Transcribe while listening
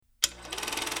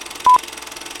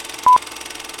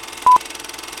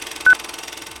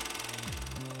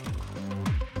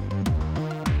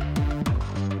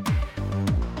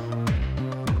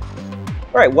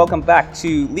All right, welcome back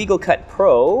to Legal Cut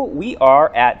Pro. We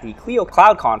are at the Clio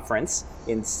Cloud Conference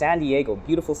in San Diego,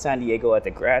 beautiful San Diego at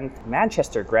the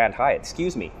Manchester Grand Hyatt,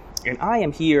 And I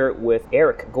am here with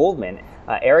Eric Goldman.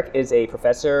 Eric is a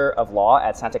professor of law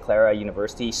at Santa Clara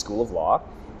University School of Law.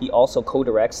 He also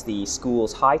co-directs the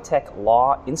school's High-Tech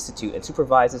Law Institute and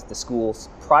supervises the school's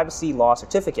privacy law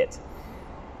certificate.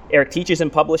 Eric teaches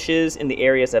and publishes in the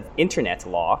areas of internet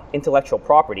law, intellectual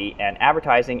property, and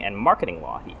advertising and marketing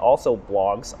law. He also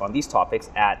blogs on these topics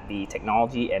at the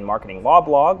Technology and Marketing Law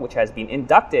blog, which has been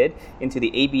inducted into the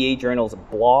ABA Journal's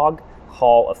Blog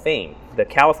Hall of Fame. The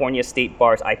California State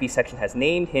Bar's IP section has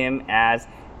named him as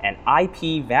an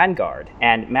IP vanguard,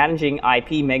 and Managing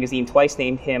IP magazine twice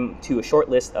named him to a short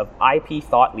list of IP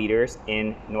thought leaders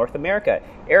in North America.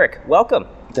 Eric, welcome.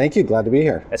 Thank you. Glad to be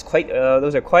here. That's quite.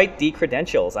 Those are quite the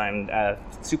credentials. I'm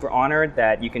super honored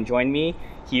that you can join me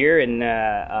here on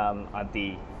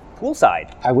the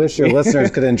poolside. I wish your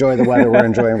listeners could enjoy the weather we're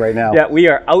enjoying right now. Yeah, we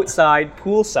are outside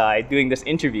poolside doing this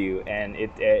interview, and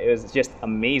it was just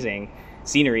amazing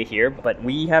scenery here. But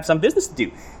we have some business to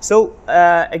do. So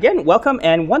again, welcome.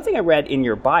 And one thing I read in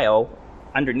your bio,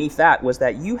 underneath that, was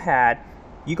that you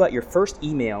got your first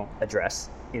email address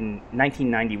in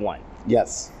 1991.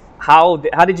 Yes. How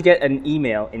did you get an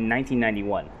email in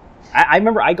 1991? I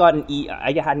remember I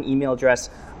had an email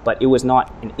address, but it was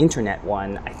not an internet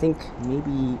one. I think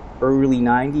maybe early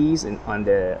 90s and on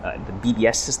the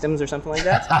BBS systems or something like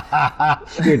that.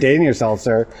 You're dating yourself,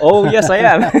 sir. Oh, yes, I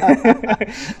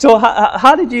am. So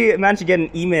how did you manage to get an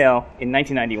email in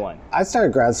 1991? I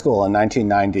started grad school in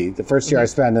 1990, the first year I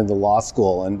spent in the law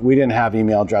school, and we didn't have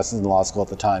email addresses in the law school at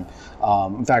the time.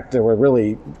 In fact, there were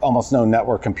really almost no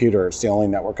network computers. The only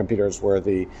network computers were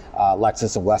the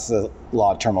Lexis and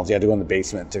Westlaw terminals. You had to go in the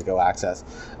basement to go access.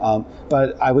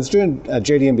 But I was doing a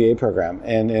JD MBA program,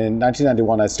 and in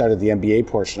 1991 I started the MBA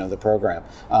portion of the program,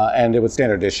 and it was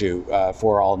standard issue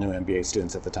for all new MBA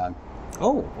students at the time.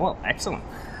 Oh, well, excellent.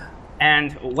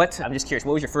 And I'm just curious,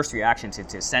 what was your first reaction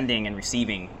to sending and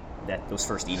receiving those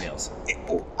first emails?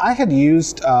 I had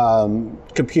used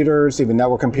computers, even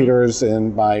network computers,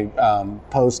 in my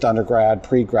post-undergrad,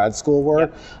 pre-grad school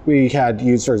work. Yep. We had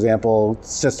used, for example,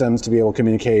 systems to be able to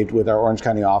communicate with our Orange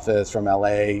County office from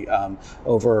LA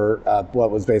over what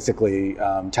was basically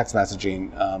text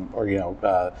messaging or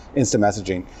instant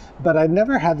messaging. But I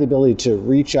never had the ability to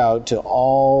reach out to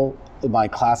all my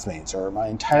classmates or my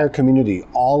entire community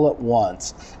all at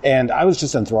once, and I was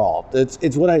just enthralled.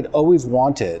 It's what I'd always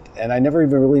wanted, and I never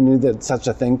even really knew that such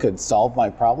a thing could solve my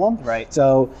problem. Right.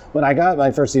 So when I got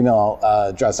my first email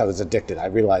address, I was addicted. I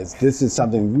realized this is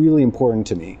something really important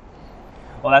to me.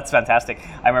 Well, that's fantastic.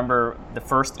 I remember the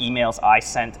first emails I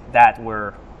sent that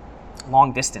were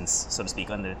long distance, so to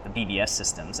speak, on the BBS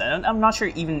systems. And I'm not sure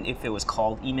even if it was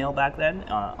called email back then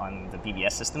on the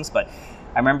BBS systems, but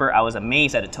I remember I was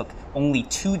amazed that it took only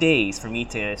 2 days for me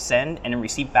to send and then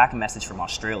receive back a message from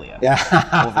Australia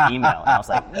over email. And I was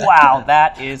like, wow,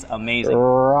 that is amazing.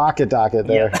 Rocket docket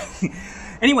there. Yeah.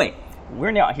 Anyway,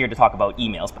 we're not here to talk about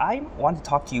emails, but I want to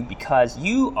talk to you because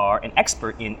you are an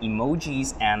expert in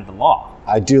emojis and the law.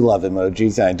 I do love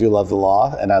emojis, and I do love the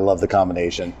law, and I love the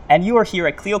combination. And you are here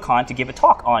at ClioCon to give a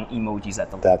talk on emojis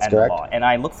and the law, and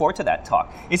I look forward to that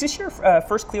talk. Is this your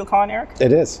first ClioCon, Eric?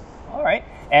 It is. All right.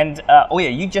 And,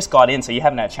 you just got in, so you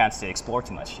haven't had a chance to explore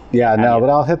too much. Yeah, no, but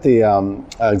I'll hit the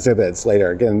exhibits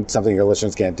later. Again, something your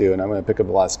listeners can't do, and I'm going to pick up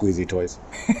a lot of squeezy toys.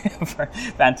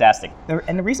 Fantastic.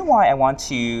 And the reason why I want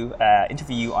to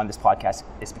interview you on this podcast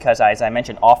is because, as I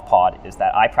mentioned off-pod, is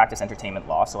that I practice entertainment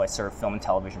law, so I serve film and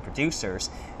television producers.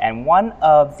 And one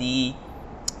of the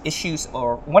issues,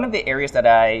 or one of the areas that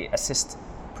I assist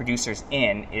producers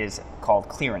in is called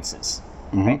clearances.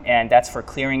 Mm-hmm. Right? And that's for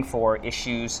clearing for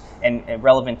issues, and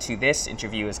relevant to this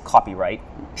interview is copyright,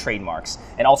 trademarks,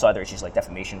 and also other issues like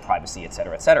defamation, privacy, et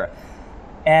cetera, et cetera.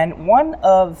 And one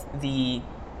of the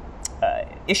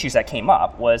issues that came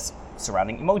up was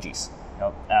surrounding emojis.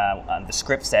 The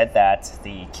script said that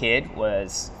the kid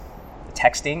was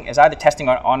either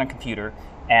texting on a computer,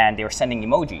 and they were sending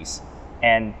emojis.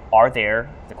 And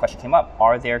the question came up,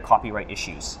 are there copyright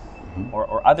issues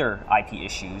or other IP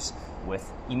issues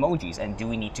with emojis, and do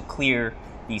we need to clear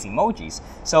these emojis?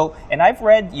 So, and I've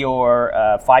read your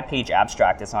 5-page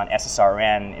abstract that's on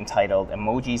SSRN entitled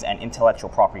Emojis and Intellectual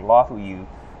Property Law, who you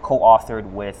co-authored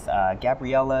with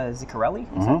Gabriella Ziccarelli,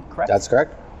 is that correct? That's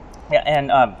correct. Yeah,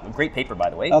 and great paper,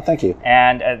 by the way. Oh, thank you.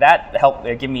 And that helped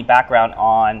give me background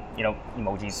on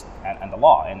emojis and the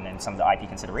law and some of the IP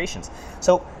considerations.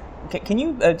 So, can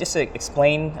you just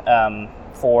explain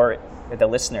for the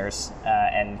listeners,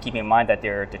 and keeping in mind that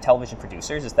they're the television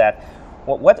producers, is that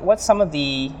What's some of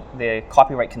the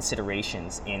copyright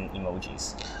considerations in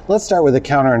emojis? Let's start with a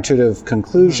counterintuitive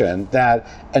conclusion that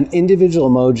an individual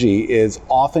emoji is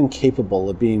often capable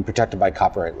of being protected by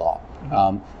copyright law.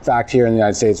 In fact, here in the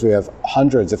United States, we have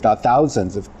hundreds, if not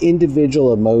thousands, of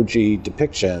individual emoji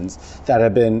depictions that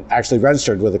have been actually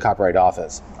registered with the Copyright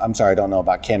Office. I'm sorry, I don't know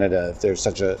about Canada if there's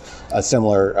such a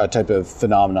similar type of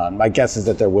phenomenon. My guess is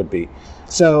that there would be.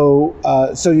 So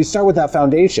you start with that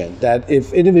foundation that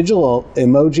if individual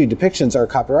emoji depictions are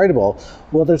copyrightable,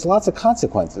 well, there's lots of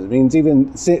consequences. It means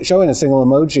even showing a single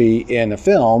emoji in a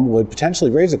film would potentially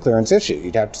raise a clearance issue.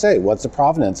 You'd have to say, what's the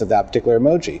provenance of that particular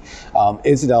emoji?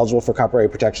 Is it eligible for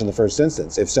copyright protection in the first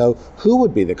instance? If so, who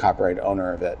would be the copyright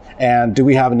owner of it? And do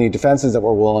we have any defenses that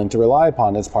we're willing to rely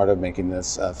upon as part of making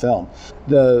this film?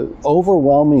 The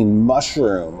overwhelming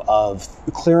mushroom of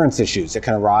clearance issues that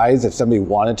can arise if somebody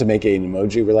wanted to make an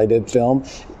emoji-related film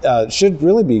should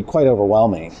really be quite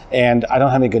overwhelming. And I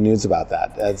don't have any good news about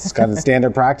that. That's kind of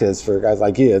standard practice for guys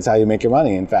like you. It's how you make your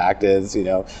money, in fact, is,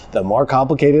 the more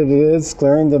complicated it is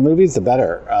clearing the movies, the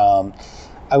better.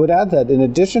 I would add that in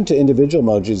addition to individual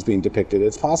emojis being depicted,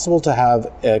 it's possible to have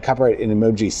copyright in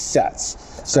emoji sets.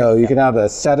 So you can have a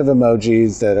set of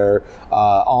emojis that are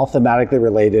all thematically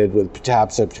related with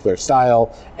perhaps a particular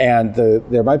style, and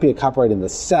there might be a copyright in the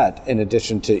set in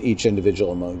addition to each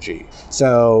individual emoji.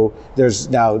 So there's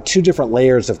now two different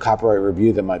layers of copyright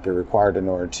review that might be required in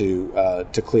order to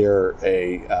clear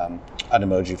an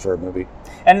emoji for a movie.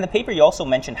 And in the paper, you also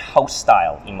mentioned house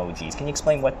style emojis. Can you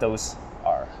explain what those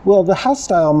are? Well, the house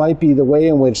style might be the way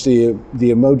in which the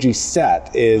emoji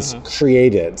set is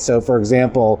created. So, for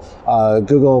example,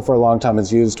 Google for a long time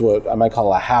has used what I might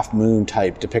call a half moon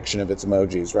type depiction of its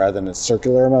emojis rather than a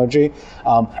circular emoji.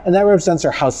 And that represents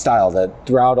their house style, that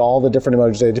throughout all the different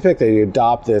emojis they depict, they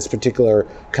adopt this particular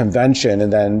convention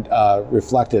and then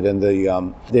reflect it in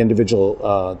the individual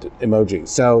emojis.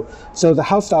 So the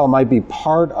house style might be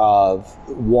part of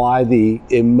why the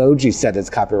emoji set is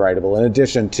copyrightable in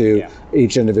addition to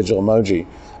each individual emoji.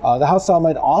 The house style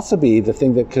might also be the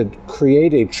thing that could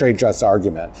create a trade dress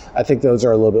argument. I think those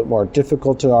are a little bit more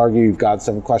difficult to argue. You've got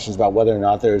some questions about whether or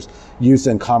not there's use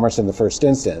in commerce in the first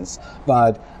instance.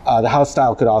 But the house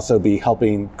style could also be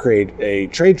helping create a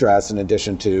trade dress in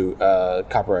addition to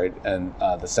copyright and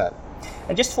the set.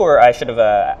 And I should have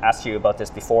asked you about this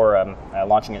before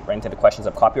launching it right into the questions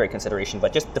of copyright consideration,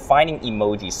 but just defining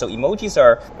emojis. So emojis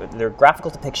they're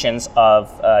graphical depictions of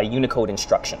Unicode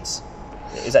instructions.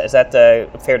 Is that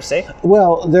fair to say?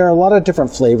 Well, there are a lot of different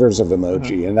flavors of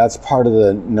emoji, and that's part of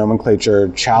the nomenclature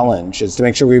challenge, is to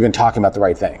make sure we're even talking about the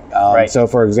right thing. So,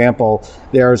 for example,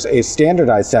 there's a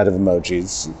standardized set of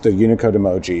emojis, the Unicode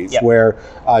emojis, where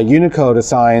Unicode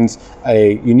assigns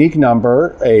a unique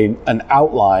number, an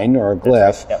outline or a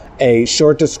glyph, a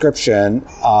short description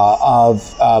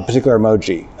of a particular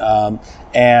emoji.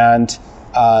 And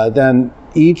then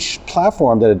each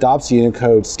platform that adopts the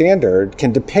Unicode standard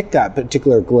can depict that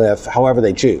particular glyph however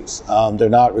they choose. They're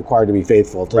not required to be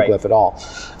faithful to the glyph at all.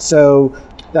 So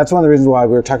that's one of the reasons why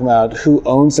we were talking about who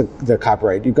owns the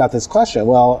copyright. You've got this question,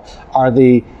 well, are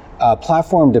the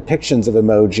platform depictions of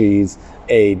emojis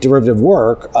a derivative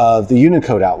work of the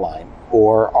Unicode outline?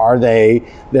 Or are they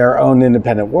their own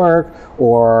independent work?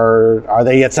 Or are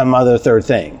they yet some other third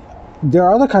thing? There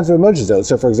are other kinds of emojis, though.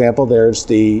 So, for example, there's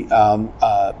the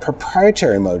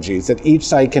proprietary emojis that each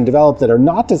site can develop that are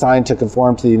not designed to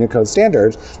conform to the Unicode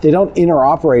standards. They don't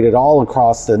interoperate at all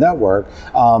across the network.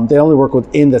 They only work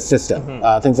within the system.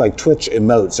 Things like Twitch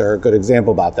emotes are a good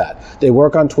example about that. They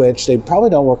work on Twitch. They probably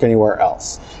don't work anywhere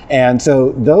else. And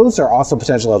so those are also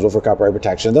potentially eligible for copyright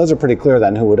protection. Those are pretty clear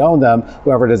then who would own them,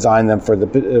 whoever designed them for the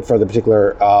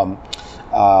particular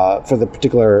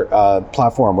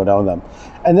platform would own them.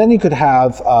 And then you could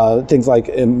have things like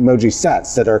emoji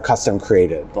sets that are custom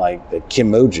created, like the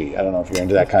Kimoji. I don't know if you're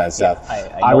into that kind of stuff.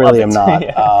 I really am not.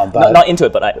 But not into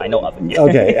it, but I know of it.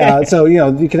 Okay, so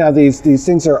you can have these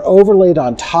things that are overlaid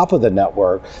on top of the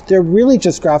network. They're really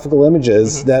just graphical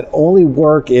images that only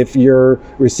work if your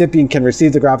recipient can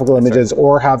receive the graphical images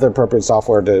or have the appropriate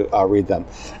software to read them.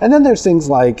 And then there's things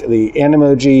like the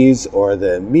Animojis or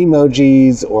the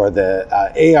Memojis or the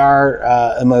AR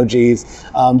emojis.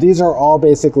 These are all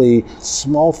basically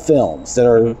small films that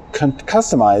are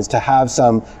customized to have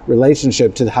some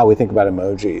relationship to how we think about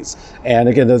emojis. And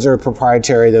again, those are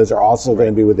proprietary. Those are also going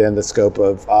to be within the scope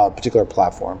of a particular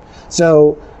platform.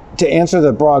 So to answer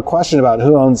the broad question about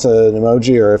who owns an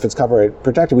emoji or if it's copyright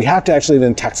protected, we have to actually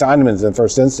then taxonomy them in the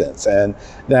first instance. And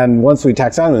then once we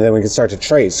taxonomy them, then we can start to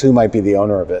trace who might be the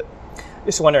owner of it.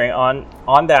 Just wondering,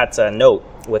 on that note,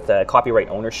 with copyright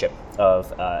ownership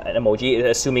of an emoji,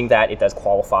 assuming that it does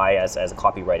qualify as a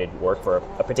copyrighted work for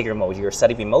a particular emoji or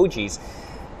set of emojis.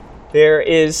 There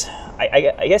is,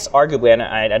 I guess, arguably, and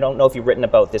I don't know if you've written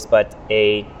about this, but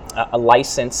a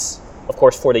license, of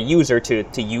course, for the user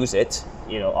to use it,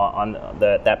 on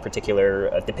that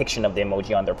particular depiction of the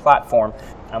emoji on their platform.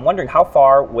 I'm wondering how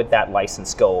far would that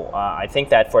license go? I think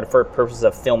that for purposes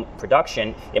of film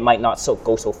production, it might not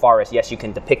go so far as, yes, you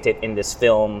can depict it in this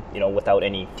film, without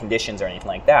any conditions or anything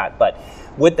like that. But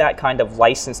would that kind of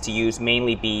license to use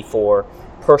mainly be for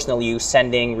personal use,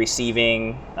 sending,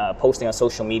 receiving, posting on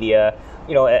social media,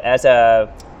 as a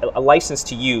license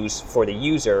to use for the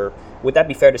user? Would that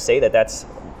be fair to say that that's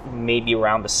maybe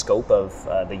around the scope of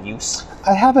the use?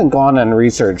 I haven't gone and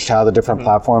researched how the different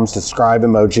platforms describe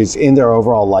emojis in their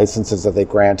overall licenses that they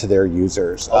grant to their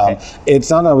users. Okay.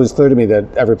 It's not always clear to me that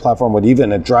every platform would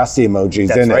even address the emojis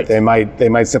That's in right. it. They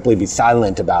might simply be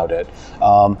silent about it.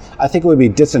 I think it would be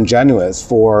disingenuous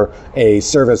for a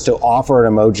service to offer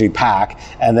an emoji pack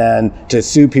and then to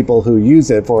sue people who use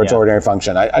it for its ordinary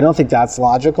function. I don't think that's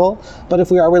logical. But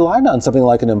if we are relying on something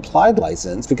like an implied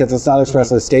license, because it's not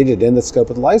expressly stated in the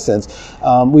scope of the license,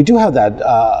 we do have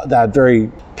that very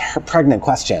pregnant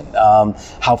question.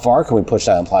 How far can we push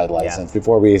that implied license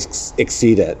before we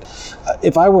exceed it?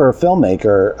 If I were a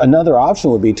filmmaker, another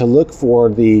option would be to look for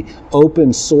the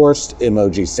open sourced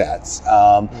emoji sets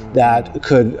that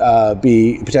could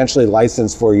be potentially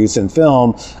licensed for use in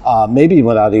film, maybe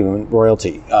without even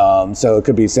royalty. So it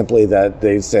could be simply that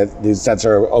these sets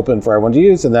are open for everyone to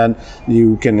use, and then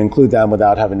you can include them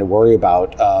without having to worry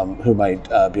about who might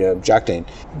be objecting.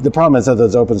 The problem is that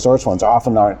those open source ones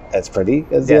often aren't as pretty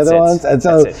as the other ones, and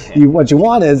so what you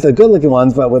want is the good-looking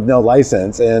ones, but with no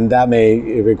license, and that may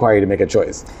require you to make a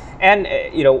choice. And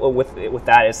with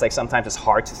that, it's like sometimes it's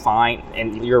hard to find,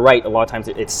 and you're right. A lot of times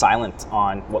it's silent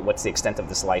on what's the extent of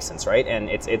this license, right? And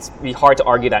it's be hard to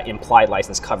argue that implied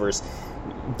license covers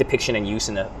depiction and use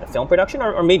in a film production,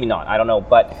 or maybe not. I don't know,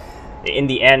 but in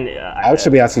the end, I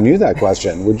should be asking you that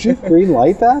question. Would you green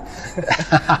light that?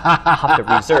 I'll have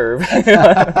to reserve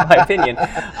my opinion.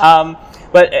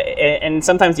 But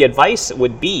sometimes the advice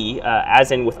would be,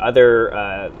 as in with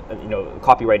other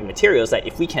copyrighted materials, that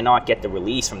if we cannot get the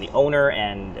release from the owner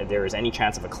and there is any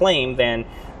chance of a claim, then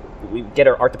we get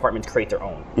our art department to create their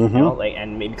own,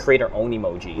 and maybe create our own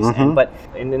emojis.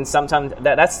 And then sometimes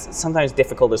that's sometimes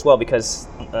difficult as well, because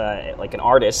like an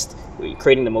artist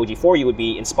creating the emoji for you would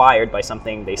be inspired by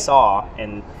something they saw,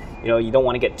 and you don't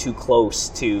want to get too close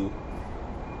to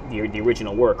the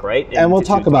original work, right? And we'll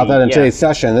talk about that in today's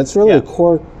session. It's really a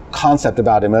core concept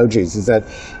about emojis, is that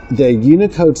the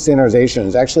Unicode standardization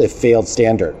is actually a failed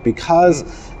standard, because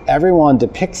everyone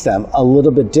depicts them a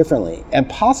little bit differently, and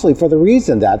possibly for the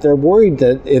reason that they're worried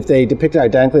that if they depict it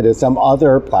identically to some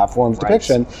other platform's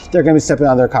depiction, they're going to be stepping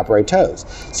on their copyright toes.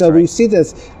 So we see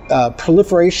this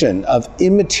proliferation of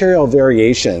immaterial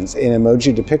variations in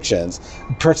emoji depictions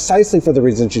precisely for the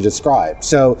reasons you described.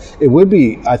 So it would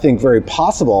be, I think, very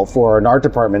possible for an art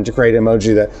department to create an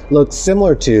emoji that looks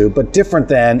similar to, but different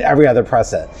than every other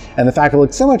precedent. And the fact it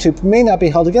looks similar to may not be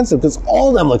held against them, because all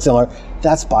of them look similar.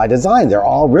 That's by design. They're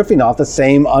all riffing off the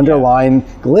same underlying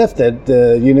glyph that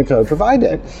the Unicode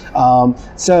provided.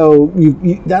 So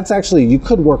that's actually, you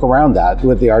could work around that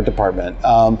with the art department.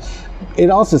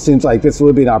 It also seems like this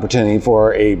would be an opportunity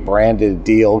for a branded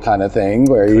deal kind of thing,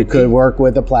 where you could work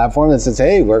with a platform that says,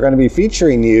 hey, we're going to be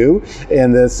featuring you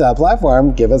in this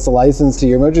platform. Give us a license to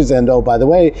your emojis. And oh, by the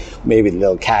way, maybe a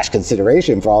little cash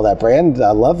consideration for all that brand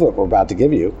love that we're about to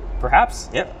give you. Perhaps,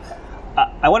 yeah.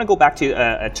 I want to go back to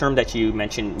a term that you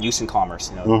mentioned, use in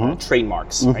commerce,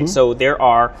 trademarks. Right? So there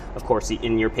are, of course,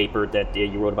 in your paper that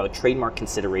you wrote about trademark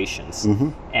considerations,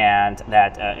 and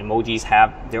that emojis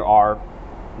there are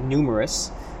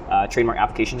numerous trademark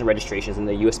applications and registrations in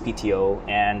the USPTO,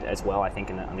 and as well, I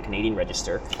think, on the Canadian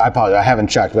Register. I apologize, I haven't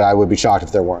checked, but I would be shocked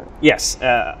if there weren't. Yes,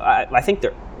 I think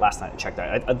last night I checked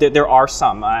that. There are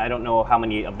some. I don't know how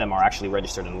many of them are actually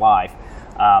registered and live.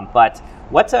 But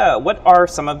what are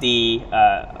some of the,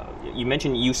 you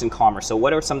mentioned use in commerce, so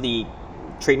what are some of the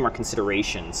trademark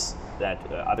considerations that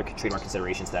other trademark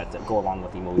considerations that go along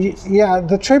with emojis? Yeah,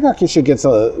 the trademark issue gets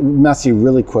messy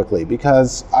really quickly,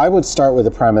 because I would start with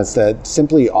the premise that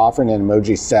simply offering an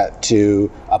emoji set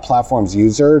to a platform's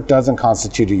user doesn't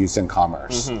constitute a use in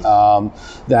commerce.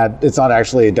 That it's not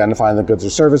actually identifying the goods or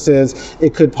services.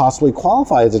 It could possibly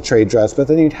qualify as a trade dress, but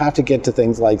then you'd have to get to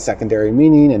things like secondary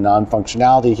meaning and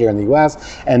non-functionality here in the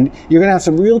US. And you're going to have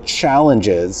some real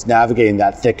challenges navigating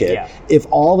that thicket if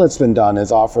all that's been done is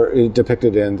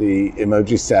depicted in the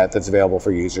emoji set that's available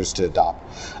for users to adopt.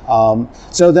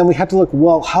 So then we have to look,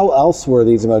 well, how else were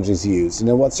these emojis used and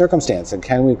in what circumstance? And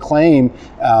can we claim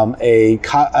a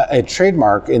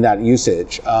trademark in that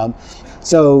usage?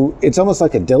 So it's almost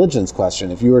like a diligence question.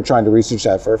 If you were trying to research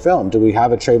that for a film, do we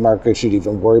have a trademark we should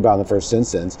even worry about in the first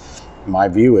instance? My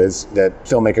view is that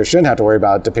filmmakers shouldn't have to worry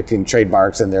about depicting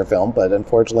trademarks in their film, but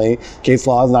unfortunately, case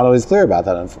law is not always clear about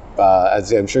that,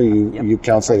 as I'm sure you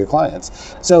counsel your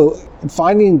clients. So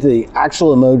finding the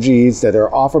actual emojis that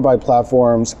are offered by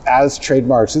platforms as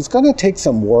trademarks, it's going to take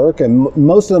some work, and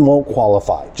most of them won't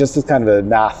qualify, just as kind of a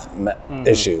math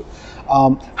issue.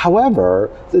 However,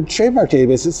 the trademark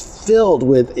database is filled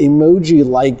with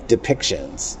emoji-like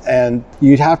depictions, and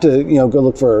you'd have to, go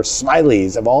look for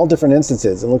smileys of all different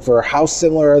instances and look for how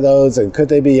similar are those, and could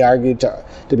they be argued to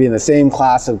be in the same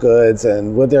class of goods,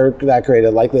 and would that create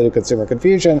a likelihood of consumer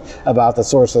confusion about the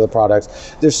source of the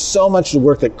products? There's so much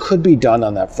work that could be done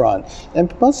on that front,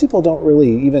 and most people don't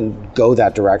really even go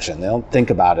that direction. They don't think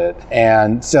about it,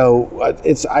 and so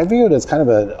I view it as kind of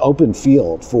an open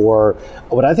field for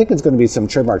what I think is going to be some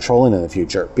trademark trolling in the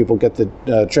future. People get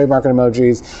the trademark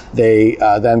emojis, they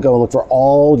then go and look for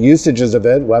all usages of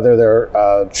it, whether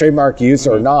they're trademark use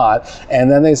or not, and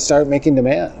then they start making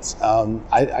demands.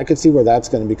 I could see where that's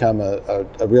going to become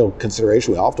a real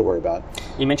consideration we all have to worry about.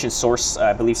 You mentioned source,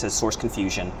 I believe it says source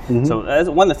confusion. So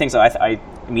one of the things that I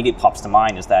immediately pops to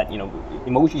mind is that,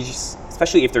 emojis,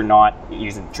 especially if they're not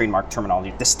using trademark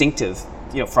terminology, distinctive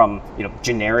from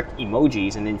generic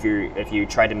emojis, and then if you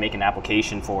try to make an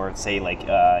application for, say, like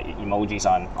emojis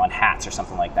on hats or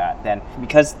something like that, then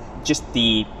because just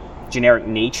the generic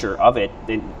nature of it,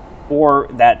 or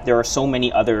that there are so many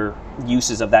other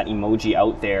uses of that emoji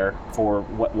out there for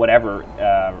whatever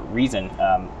reason,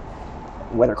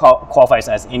 whether it qualifies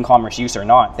as in-commerce use or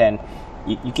not, then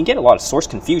you can get a lot of source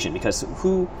confusion, because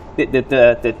on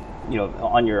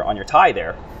your tie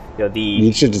there.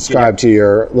 You should describe to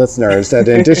your listeners that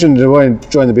in addition to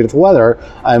enjoying the beautiful weather,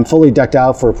 I'm fully decked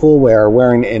out for pool wear,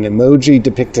 wearing an emoji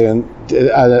depiction,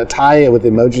 a tie with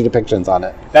emoji depictions on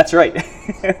it. That's right.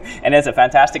 And it's a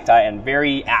fantastic tie and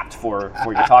very apt for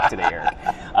your talk today,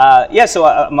 Eric.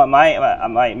 So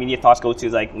my immediate thoughts go to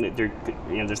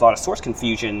there's a lot of source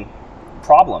confusion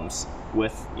problems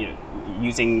with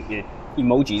using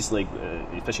emojis,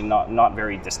 especially not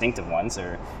very distinctive ones,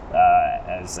 or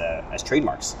as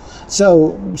trademarks.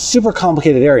 So super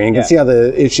complicated area. You can see how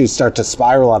the issues start to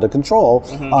spiral out of control.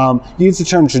 Use the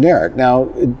term generic. Now,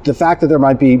 the fact that there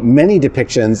might be many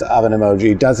depictions of an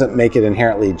emoji doesn't make it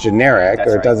inherently generic.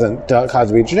 That's it doesn't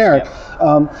cause it to be generic.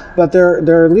 But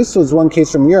there at least was one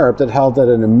case from Europe that held that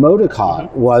an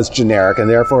emoticon was generic and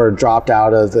therefore dropped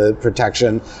out of the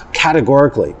protection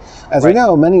categorically. As we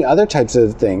know, many other types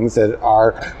of things that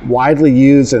are widely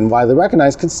used and widely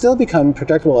recognized can still become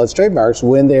protectable as trademarks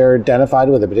when they're identified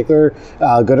with a particular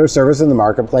good or service in the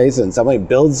marketplace, and somebody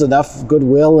builds enough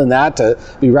goodwill in that to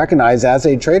be recognized as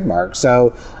a trademark.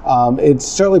 So it's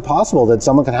certainly possible that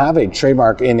someone can have a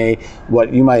trademark in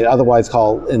what you might otherwise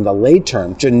call, in the lay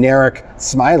term, generic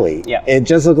smiley. It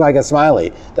just looked like a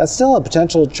smiley. That's still a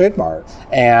potential trademark.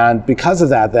 And because of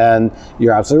that, then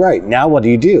you're absolutely right. Now what do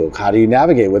you do? How do you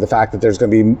navigate with the fact that there's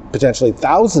going to be potentially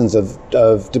thousands of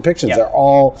depictions? They're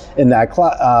all in that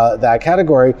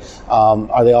category.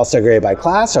 Are they all segregated by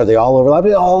class? Are they all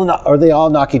overlapping? Or they all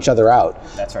knock each other out?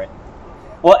 That's right.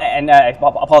 Well, and I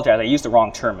apologize, I used the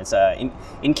wrong term. It's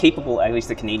incapable, at least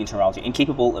the Canadian terminology,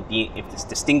 incapable of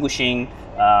distinguishing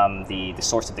the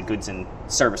source of the goods and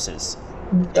services.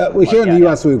 Here in the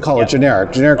U.S., we would call it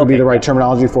generic. Generic would be the right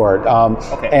terminology for it.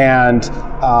 And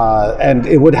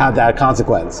it would have that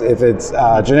consequence. If it's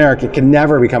generic, it can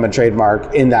never become a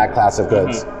trademark in that class of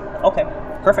goods. Okay,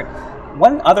 perfect.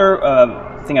 One other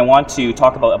thing I want to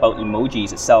talk about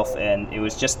emojis itself, and it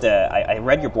was just I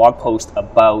read your blog post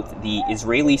about the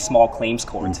Israeli Small Claims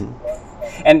Court.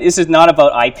 And this is not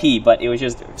about IP, but it was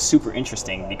just super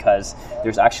interesting because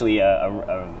there's actually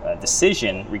a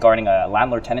decision regarding a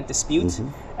landlord-tenant dispute.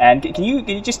 And can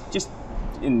you just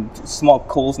in small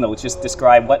Cole's notes just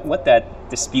describe what that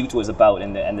dispute was about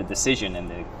and the decision and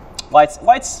why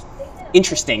it's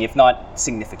interesting, if not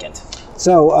significant?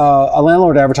 So a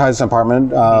landlord advertised an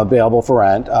apartment available for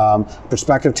rent.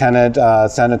 Prospective tenant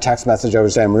sent a text message over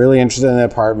saying, I'm really interested in the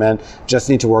apartment, just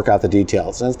need to work out the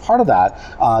details. And as part of that,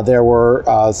 there were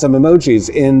some emojis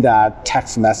in that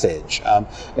text message.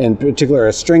 In particular,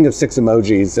 a string of 6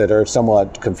 emojis that are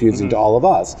somewhat confusing to all of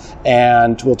us.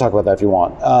 And we'll talk about that if you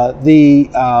want.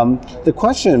 The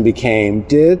question became,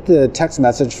 did the text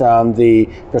message from the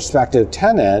prospective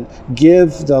tenant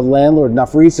give the landlord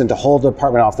enough reason to hold the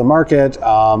apartment off the market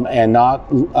and not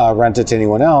rent it to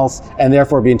anyone else, and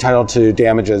therefore be entitled to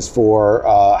damages for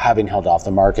having held off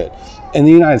the market? In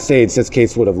the United States, this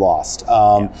case would have lost.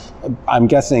 I'm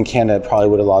guessing in Canada it probably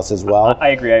would have lost as well. I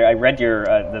agree. I read your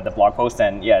the blog post,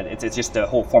 and it's just the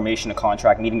whole formation of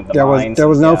contract, meeting of the minds. There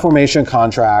was no formation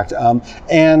contract,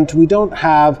 and we don't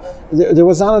have. There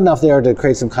was not enough there to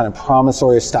create some kind of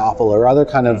promissory estoppel or other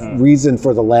kind of reason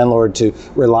for the landlord to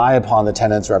rely upon the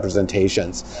tenant's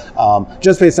representations,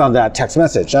 just based on that text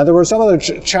message. Now there was some other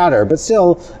chatter, but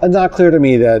still not clear to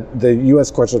me that the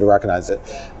U.S. courts would have recognized it.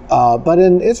 But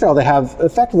in Israel, they have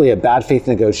effectively a bad faith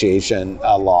negotiation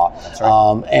law. That's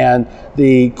right. And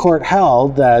the court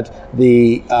held that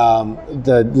the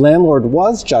landlord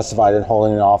was justified in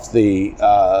holding off the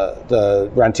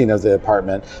renting of the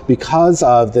apartment because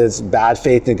of this bad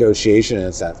faith negotiation, in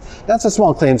a sense. That's a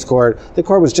small claims court. The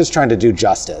court was just trying to do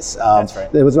justice. That's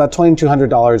right. It was about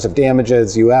 $2,200 of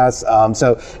damages U.S.,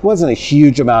 so it wasn't a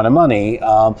huge amount of money.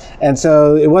 And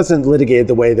so it wasn't litigated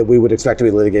the way that we would expect to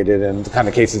be litigated in the kind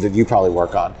of cases that you probably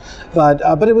work on.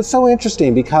 But it was so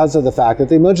interesting because of the fact that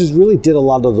the emojis really did a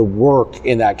lot of the work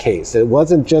in that case. It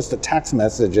wasn't just the text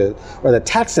messages or the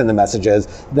text in the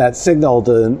messages that signaled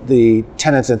the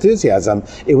tenant's enthusiasm.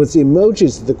 It was the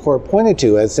emojis that the court pointed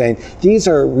to as saying, these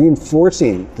are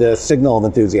reinforcing the signal of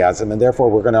enthusiasm, and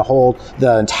therefore we're going to hold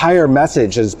the entire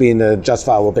message as being the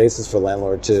justifiable basis for the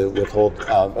landlord to withhold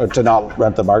or to not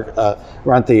rent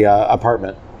the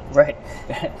apartment. Right.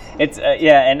 It's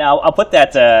and I'll put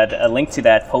that a link to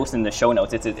that post in the show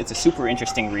notes. It's a super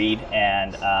interesting read,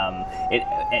 and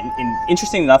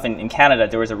interesting enough, in Canada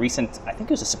there was a recent, I think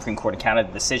it was a Supreme Court of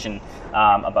Canada decision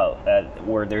about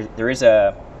where there is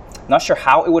a, not sure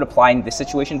how it would apply in this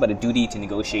situation, but a duty to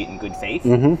negotiate in good faith.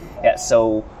 Yeah,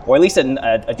 so, or at least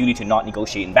a duty to not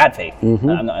negotiate in bad faith.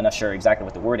 I'm not sure exactly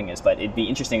what the wording is, but it'd be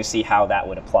interesting to see how that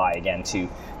would apply again to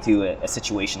a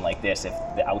situation like this, if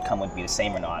the outcome would be the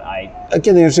same or not.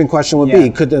 Again, the interesting question would be,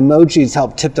 could the emojis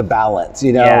help tip the balance?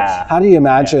 How do you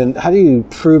imagine, how do you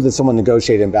prove that someone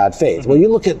negotiated in bad faith? Well, you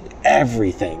look at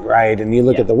everything, right? And you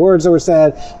look at the words that were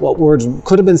said, what words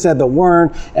could have been said but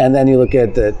weren't, and then you look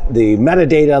at the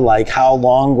metadata, like how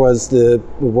long were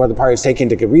the parties taking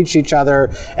to reach each other,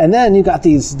 and then you got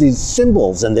these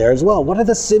symbols in there as well. What are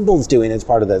the symbols doing as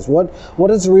part of this?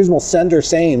 What is the reasonable sender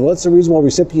saying? What's the reasonable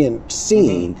recipient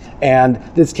seeing? And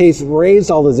this case raised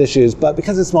all those issues, but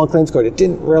because it's a small claims court, it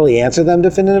didn't really answer them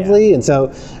definitively, and so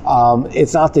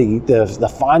it's not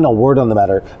the final word on the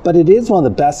matter, but it is one of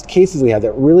the best cases we have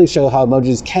that really show how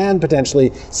emojis can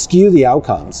potentially skew the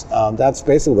outcomes. That's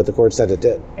basically what the court said it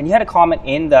did. And you had a comment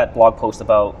in that blog post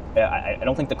about, I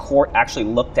don't think the court actually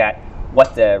looked at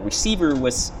what the receiver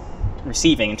was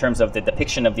receiving in terms of the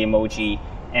depiction of the emoji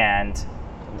and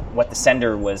what the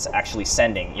sender was actually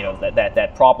sending.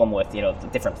 That problem with the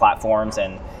different platforms,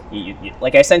 and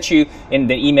like I sent you in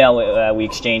the email we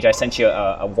exchanged, I sent you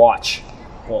a watch.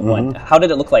 Well, how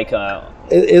did it look like?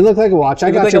 It looked like a watch.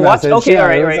 I got your message. Okay, all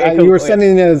right. You were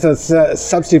sending it as a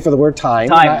substitute for the word time.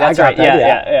 That's right.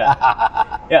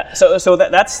 Yeah. So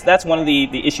that's one of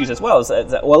the issues as well. Is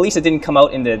that, well, at least it didn't come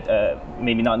out in the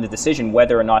maybe not in the decision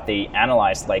whether or not they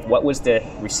analyzed like what was the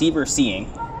receiver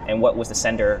seeing and what was the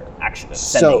sender actually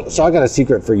sending. So I got a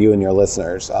secret for you and your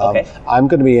listeners. Okay. I'm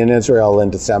going to be in Israel in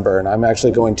December, and I'm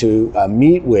actually going to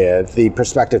meet with the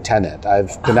prospective tenant.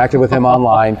 I've connected with him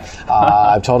online.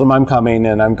 I've told him I'm coming,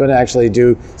 and I'm going to actually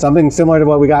do something similar to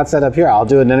what we got set up here. I'll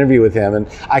do an interview with him, and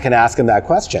I can ask him that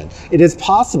question. It is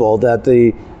possible that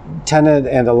the tenant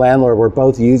and the landlord were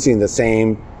both using the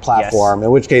same platform,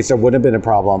 in which case there wouldn't have been a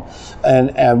problem.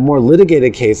 And a more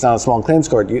litigated case, not a small claims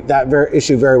court, that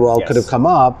issue very well could have come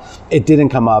up. It didn't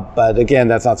come up, but again,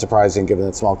 that's not surprising given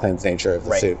the small claims nature of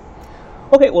the suit.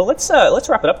 Okay, well let's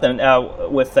wrap it up then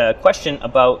with a question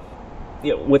about,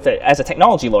 as a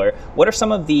technology lawyer, what are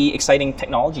some of the exciting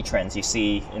technology trends you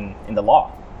see in the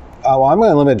law? Well, I'm going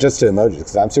to limit just to emojis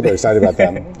because I'm super excited about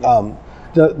them.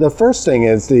 The first thing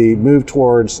is the move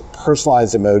towards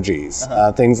personalized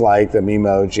emojis, things like the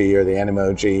Memoji or the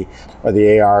Animoji or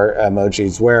the AR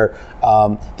emojis, where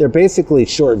they're basically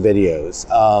short videos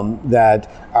that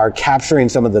are capturing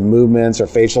some of the movements or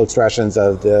facial expressions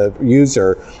of the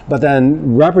user, but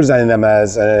then representing them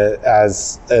as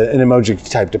an emoji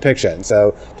type depiction.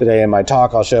 So today in my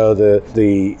talk, I'll show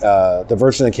the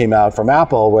version that came out from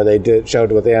Apple where they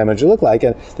showed what the emoji looked like,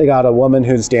 and they got a woman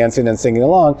who's dancing and singing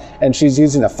along, and she's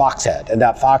using a fox head, and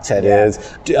that fox head is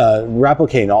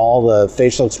replicating all the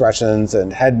facial expressions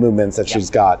and head movements that she's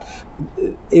got.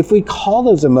 If we call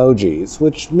those emojis,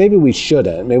 which maybe we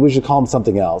shouldn't, maybe we should call them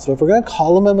something else, but if we're going to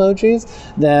call them emojis,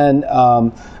 then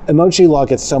emoji law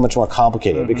gets so much more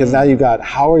complicated because now you've got,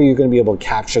 how are you going to be able to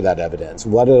capture that evidence?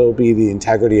 What will be the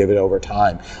integrity of it over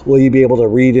time? Will you be able to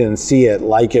read it and see it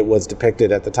like it was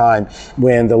depicted at the time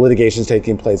when the litigation is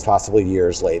taking place possibly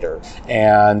years later?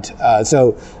 And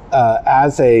so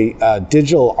as a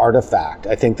digital artifact,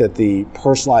 I think that the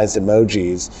personalized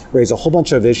emojis raise a whole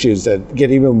bunch of issues that get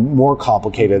even more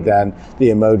complicated than the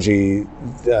emoji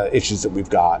issues that we've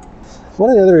got. One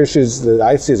of the other issues that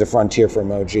I see as a frontier for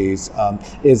emojis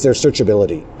is their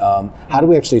searchability. How do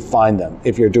we actually find them?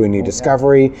 If you're doing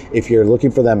e-discovery, if you're looking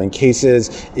for them in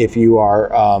cases, if you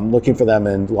are looking for them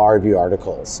in law review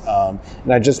articles.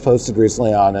 And I just posted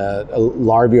recently on a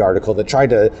law review article that tried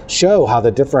to show how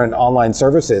the different online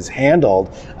services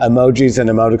handled emojis and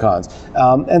emoticons.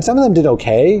 And some of them did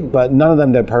okay, but none of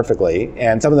them did perfectly,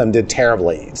 and some of them did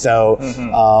terribly. So.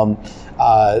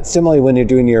 Similarly, when you're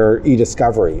doing your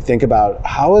e-discovery, think about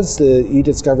how is the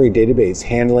e-discovery database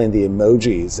handling the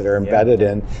emojis that are embedded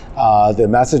in the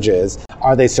messages?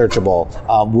 Are they searchable?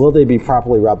 Will they be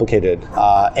properly replicated?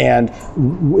 And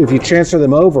if you transfer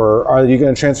them over, are you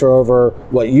going to transfer over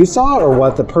what you saw or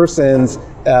what the person's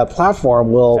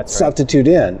platform will substitute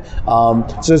in?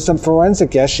 So some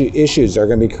forensic issues are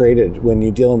going to be created when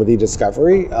you're dealing with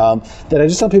e-discovery that I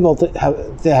just don't people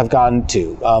have gotten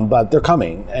to, but they're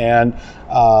coming, and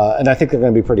I think they're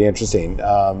going to be pretty interesting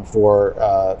for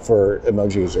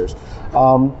emoji users.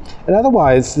 And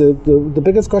otherwise, the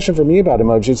biggest question for me about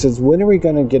emojis is when are we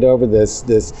going to get over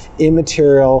this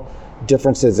immaterial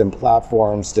differences in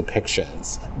platforms'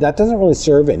 depictions? That doesn't really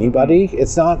serve anybody.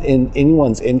 It's not in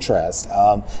anyone's interest,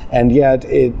 and yet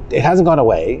it hasn't gone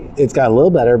away. It's gotten a little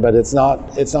better, but it's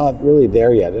not really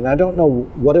there yet. And I don't know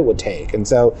what it would take. And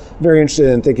so, very interested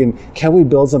in thinking, can we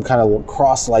build some kind of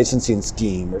cross-licensing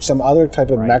scheme or some other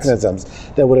type of mechanisms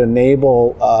that would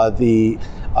enable the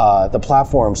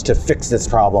platforms to fix this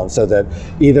problem, so that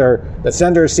either the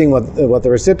sender is seeing what the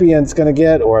recipient's going to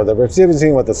get, or the recipient is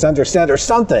seeing what the sender said, or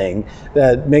something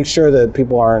that makes sure that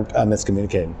people aren't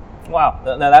miscommunicating. Wow,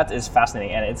 that is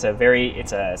fascinating, and it's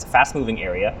a fast-moving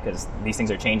area because these things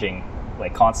are changing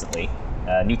like constantly.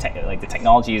 The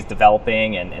technology is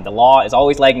developing, and the law is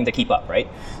always lagging to keep up, right?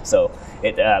 So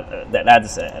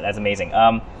that's amazing.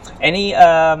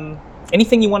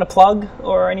 Anything you want to plug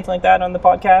or anything like that on the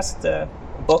podcast?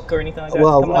 Book or anything like that?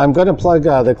 Well, I'm going to plug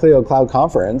the Clio Cloud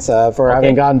Conference for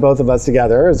having gotten both of us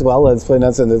together, as well as putting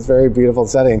us in this very beautiful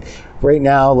setting. Right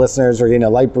now, listeners are getting a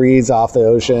light breeze off the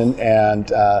ocean, and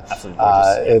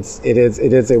it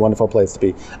is a wonderful place to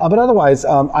be. But otherwise,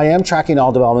 I am tracking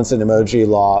all developments in emoji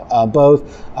law, both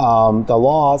the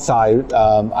law side.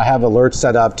 I have alerts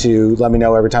set up to let me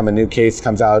know every time a new case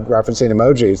comes out referencing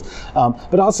emojis,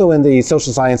 but also in the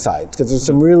social science side, because there's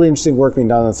some really interesting work being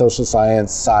done on the social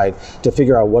science side to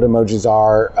figure out what emojis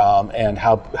are and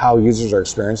how users are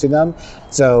experiencing them.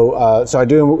 So I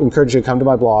do encourage you to come to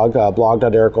my blog,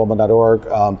 blog.ericgoldman.org,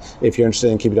 if you're interested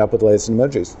in keeping up with the latest in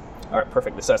emojis. All right,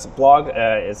 perfect. So it's a blog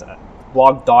is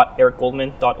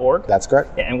blog.ericgoldman.org. That's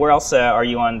correct. Yeah, and where else are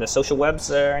you on the social webs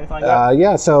or anything like that?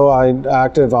 Yeah, so I'm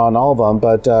active on all of them,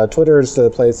 but Twitter is the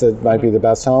place that might be the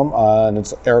best home, and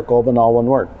it's Eric Goldman, all one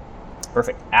word.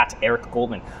 Perfect, at Eric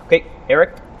Goldman. Okay,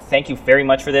 Eric, thank you very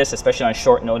much for this, especially on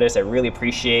short notice. I really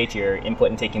appreciate your input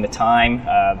and taking the time,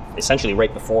 essentially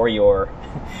right before your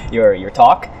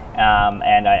talk.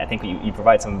 And I think you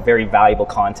provide some very valuable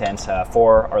content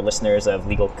for our listeners of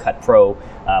Legal Cut Pro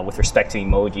with respect to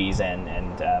emojis and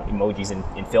emojis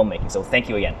in filmmaking. So thank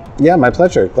you again. Yeah, my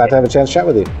pleasure. Glad to have a chance to chat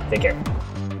with you. Take care.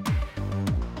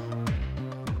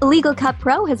 Legal Cut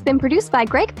Pro has been produced by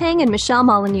Greg Pang and Michelle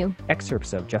Molyneux.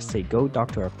 Excerpts of Just Say Go,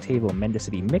 Dr. Octavo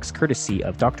Mendicity Mix, courtesy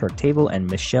of Dr. Octavo and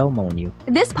Michelle Molyneux.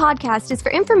 This podcast is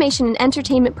for information and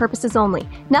entertainment purposes only.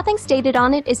 Nothing stated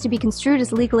on it is to be construed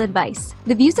as legal advice.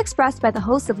 The views expressed by the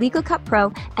hosts of Legal Cut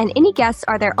Pro and any guests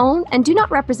are their own and do not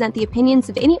represent the opinions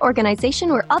of any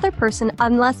organization or other person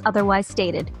unless otherwise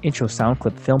stated. Intro sound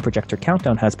clip Film Projector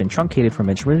Countdown has been truncated from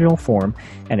its original form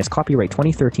and is copyright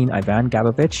 2013 Ivan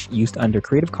Gabovich, used under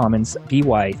Creative Commons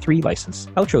BY 3 license.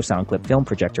 Outro sound clip Film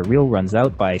Projector Reel Runs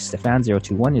Out by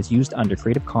Stefan021 is used under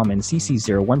Creative Commons CC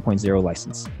 01.0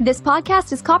 license. This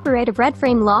podcast is copyright of Red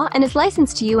Frame Law and is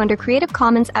licensed to you under Creative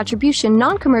Commons Attribution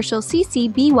Non-Commercial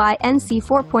CC BY NC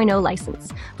 4.0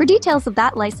 license. For details of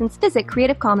that license, visit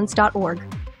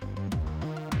creativecommons.org.